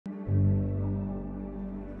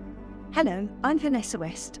Hello, I'm Vanessa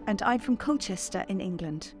West and I'm from Colchester in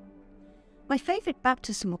England. My favourite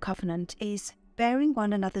baptismal covenant is bearing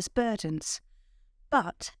one another's burdens.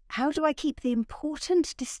 But how do I keep the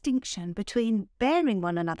important distinction between bearing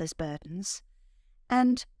one another's burdens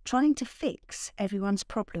and trying to fix everyone's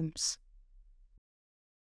problems?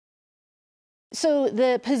 So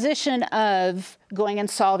the position of going and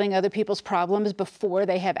solving other people's problems before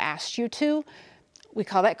they have asked you to, we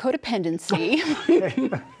call that codependency.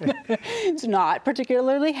 It's not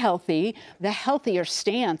particularly healthy. The healthier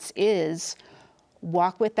stance is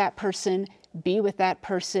walk with that person, be with that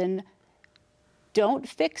person. Don't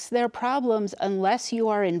fix their problems unless you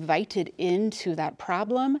are invited into that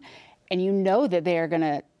problem and you know that they are going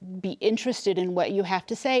to be interested in what you have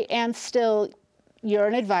to say, and still you're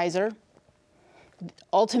an advisor.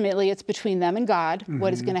 Ultimately, it's between them and God.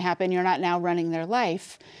 What is going to happen? You're not now running their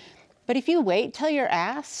life. But if you wait till you're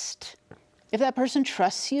asked, if that person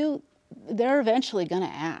trusts you, they're eventually going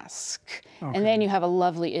to ask. Okay. And then you have a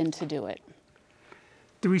lovely end to do it.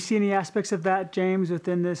 Do we see any aspects of that, James,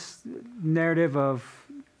 within this narrative of...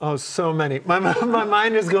 Oh, so many. My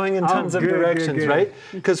mind is going in tons of directions, right?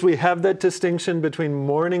 Because we have that distinction between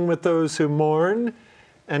mourning with those who mourn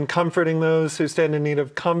and comforting those who stand in need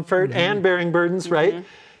of comfort and bearing burdens, right?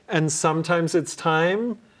 And sometimes it's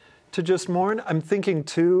time to just mourn. I'm thinking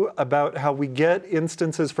too about how we get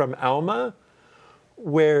instances from Alma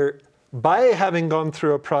where by having gone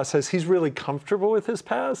through a process, he's really comfortable with his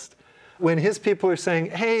past. When his people are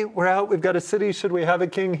saying, hey, we're out, we've got a city, should we have a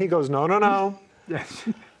king? He goes, no, no, no. Yes.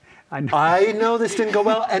 I know this didn't go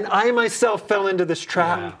well, and I myself fell into this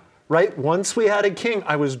trap, right? Once we had a king,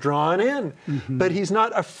 I was drawn in. But he's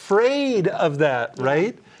not afraid of that,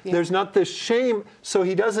 right? There's not this shame, so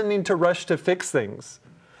he doesn't need to rush to fix things.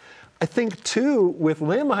 I think, too, with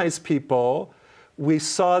Limhi's people, we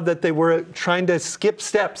saw that they were trying to skip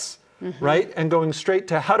steps, right? And going straight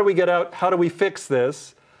to, how do we get out? How do we fix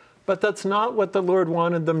this? But that's not what the Lord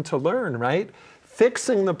wanted them to learn, right?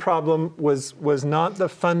 Fixing the problem was not the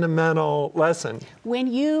fundamental lesson. When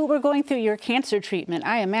you were going through your cancer treatment,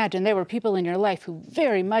 I imagine there were people in your life who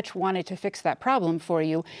very much wanted to fix that problem for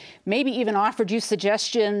you, maybe even offered you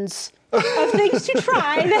suggestions of things to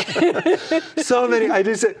try. So many. I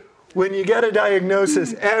just said, when you get a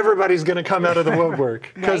diagnosis, everybody's going to come out of the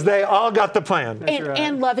woodwork because they all got the plan.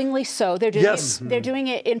 And lovingly so. They're doing they're doing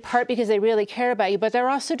it in part because they really care about you, but they're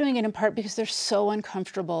also doing it in part because they're so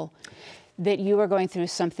uncomfortable that you are going through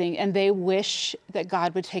something and they wish that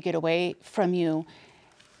God would take it away from you.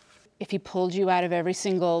 If he pulled you out of every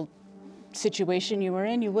single situation you were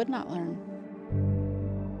in, you would not learn.